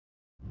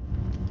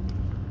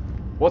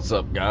What's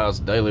up, guys?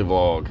 Daily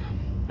vlog.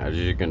 As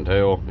you can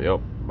tell, yep,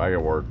 back at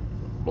work,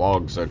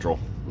 vlog central.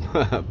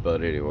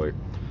 But anyway,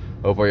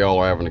 hopefully y'all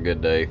are having a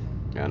good day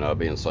and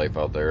being safe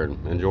out there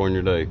and enjoying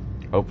your day.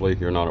 Hopefully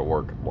you're not at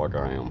work like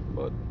I am,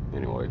 but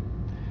anyway,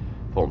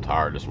 feeling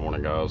tired this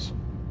morning, guys.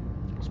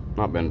 It's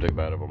not been too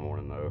bad of a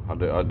morning though.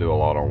 I do a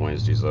lot on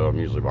Wednesdays, so I'm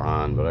usually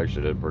behind, but I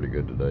actually did pretty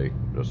good today.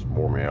 Just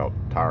wore me out,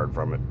 tired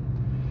from it.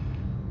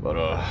 But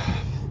I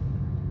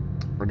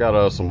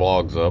got some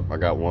vlogs up. I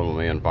got one with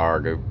me and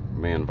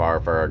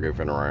Firefair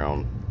goofing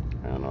around,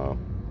 and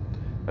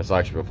that's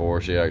actually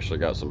before she actually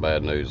got some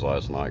bad news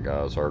last night,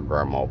 guys. Her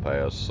grandma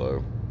passed,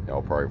 so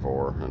y'all pray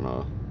for her. And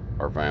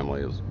our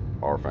family is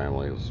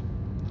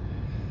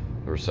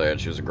we're sad.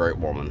 She was a great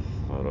woman,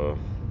 but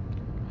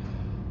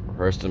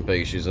rest in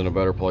peace. She's in a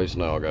better place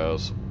now,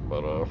 guys.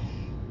 But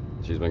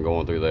she's been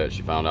going through that.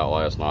 She found out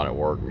last night at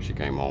work, and she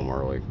came home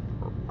early,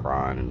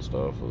 crying and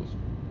stuff. It was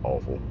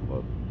awful,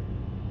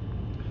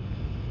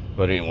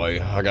 but anyway,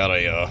 I got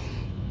to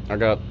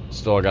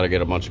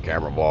get a bunch of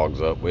camera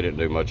vlogs up. We didn't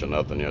do much of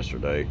nothing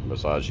yesterday,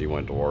 besides she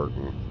went to work,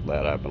 and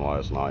that happened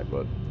last night.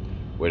 But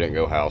we didn't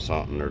go house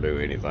hunting or do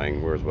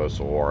anything. We were supposed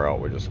to wore out.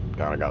 We just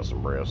kind of got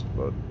some rest.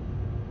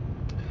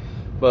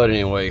 But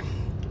anyway,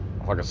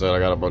 like I said, I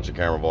got a bunch of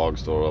camera vlogs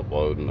still to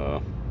upload, and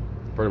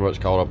pretty much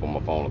caught up on my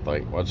phone, I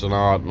think. Well, no,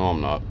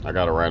 I'm not. I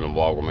got a random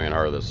vlog with me and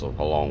her that's a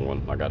long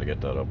one. I got to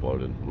get that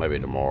uploaded, maybe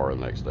tomorrow or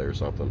the next day or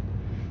something.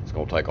 It's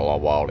gonna take a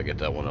long while to get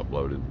that one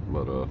uploaded,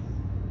 but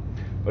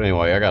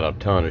anyway, I got a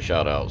ton of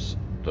shout outs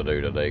to do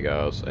today,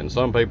 guys. And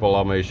some people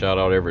I may shout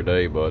out every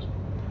day, but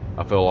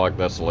I feel like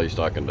that's the least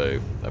I can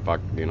do. If I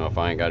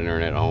ain't got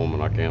internet at home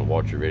and I can't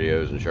watch your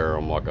videos and share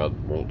them like I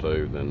want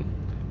to, then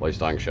at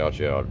least I can shout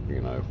you out,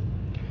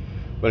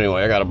 But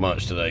anyway, I got a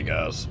bunch today,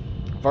 guys.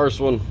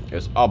 First one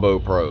is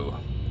Abo Pro.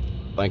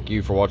 Thank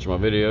you for watching my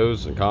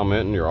videos and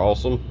commenting. You're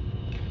awesome.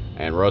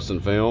 And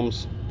Russin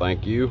Films,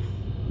 thank you.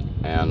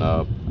 And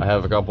I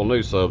have a couple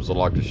new subs I'd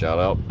like to shout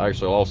out. I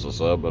actually lost a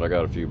sub, but I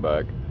got a few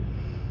back.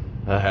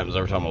 That happens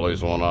every time I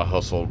lose one. I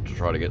hustle to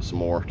try to get some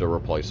more to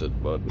replace it,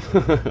 but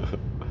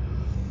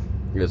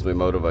gives me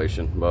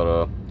motivation.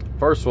 But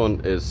first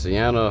one is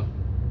Sienna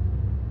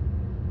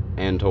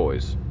and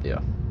Toys.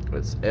 Yeah,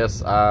 it's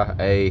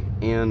SIANYA,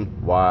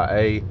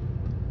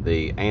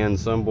 the and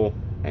symbol,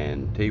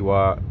 and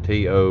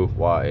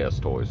TOYS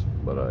Toys.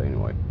 But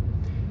anyway,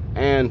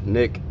 and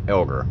Nick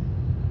Elgar.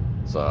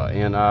 It's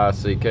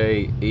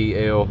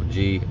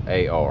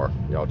NICKELGAR.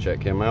 Y'all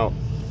check him out.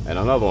 And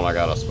another one I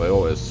gotta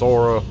spell is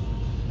Sora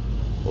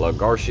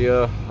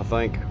LaGarcia, I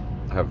think.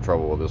 I have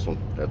trouble with this one.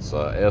 It's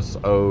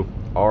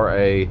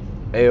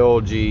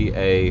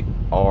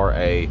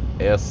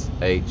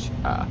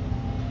SORALGARASHI.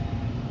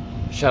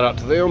 Shout out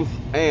to them.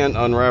 And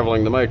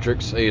Unraveling the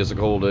Matrix, he is a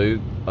cool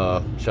dude.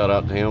 Shout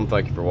out to him.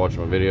 Thank you for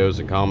watching my videos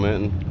and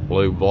commenting.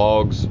 Blue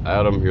Vlogs,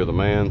 Adam, you're the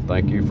man.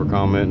 Thank you for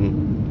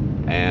commenting.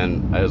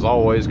 And as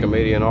always,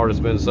 Comedian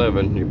Artist Ben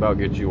 7, you about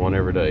get you one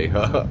every day.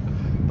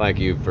 Thank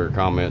you for your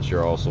comments,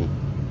 you're awesome.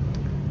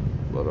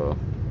 But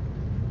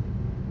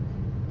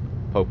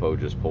Popo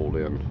just pulled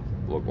in,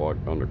 looked like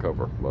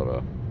undercover,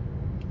 but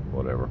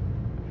whatever.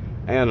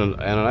 And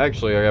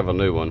actually I have a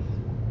new one.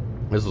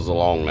 This is a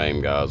long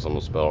name, guys. I'm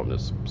gonna spell it in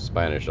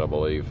Spanish, I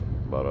believe.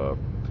 But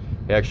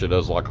he actually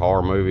does like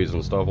horror movies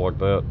and stuff like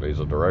that. He's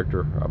a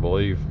director, I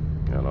believe,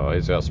 and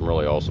he's got some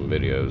really awesome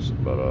videos.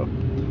 But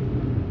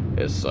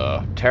it's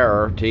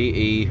Terror,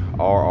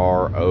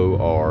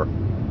 TERROR,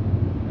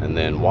 and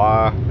then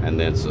Y, and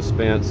then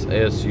Suspense,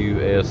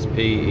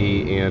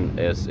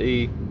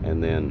 SUSPENSE,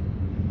 and then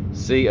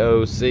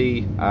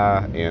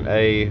COCINA,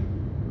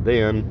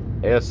 then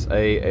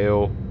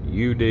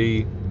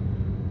SALUD,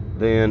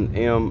 then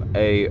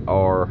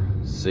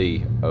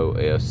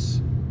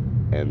MARCOS,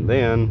 and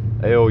then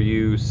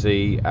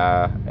LUCIANI.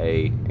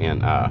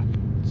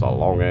 It's a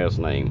long ass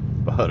name,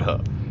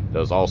 but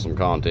does awesome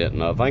content,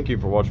 and thank you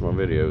for watching my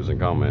videos and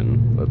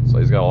commenting.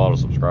 He's got a lot of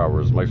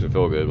subscribers. It makes me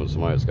feel good when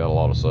somebody that's got a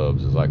lot of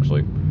subs is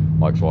actually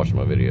likes watching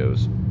my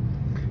videos.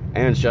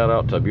 And shout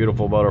out to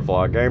Beautiful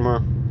Butterfly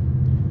Gamer,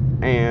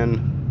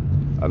 and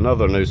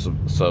another new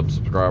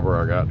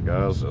subscriber I got,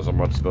 guys, as I'm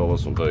about to spell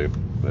this one too.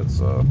 It's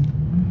from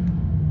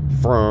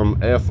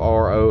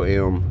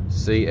FROMCLAPHAM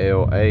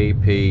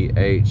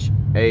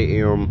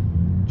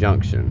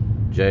Junction,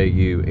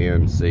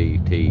 JUNCTION.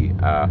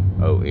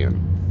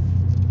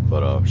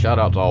 But shout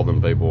out to all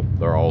them people.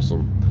 They're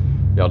awesome.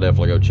 Y'all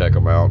definitely go check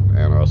them out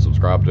and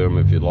subscribe to them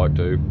if you'd like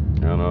to.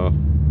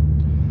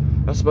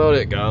 And that's about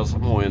it, guys.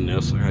 I'm gonna end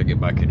this. I gotta get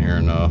back in here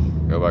and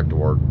go back to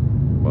work.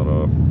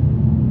 But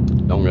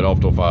don't get off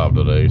till 5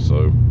 today,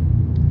 so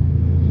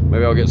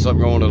maybe I'll get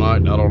something going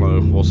tonight. I don't know.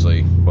 We'll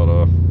see. But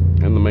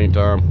in the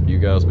meantime, you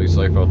guys be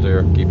safe out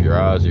there. Keep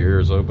your eyes, your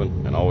ears open,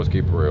 and always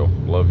keep it real.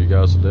 Love you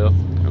guys to death,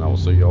 and I will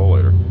see y'all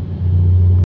later.